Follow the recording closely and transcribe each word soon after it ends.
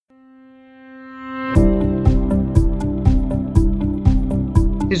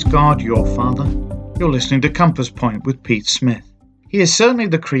Is God your Father? You're listening to Compass Point with Pete Smith. He is certainly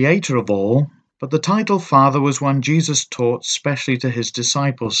the creator of all, but the title Father was one Jesus taught specially to his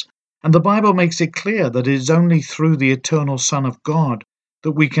disciples, and the Bible makes it clear that it is only through the eternal Son of God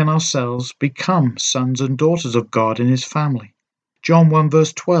that we can ourselves become sons and daughters of God in his family. John 1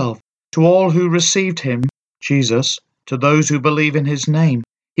 verse 12, to all who received him, Jesus, to those who believe in his name,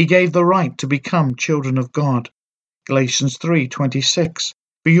 he gave the right to become children of God. Galatians 3:26,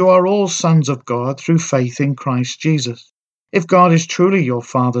 for you are all sons of God through faith in Christ Jesus. If God is truly your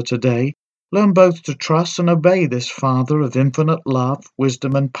Father today, learn both to trust and obey this Father of infinite love,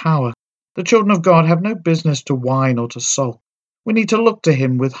 wisdom, and power. The children of God have no business to whine or to sulk. We need to look to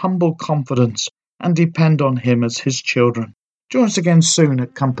him with humble confidence and depend on him as his children. Join us again soon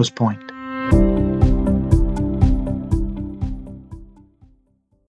at Compass Point.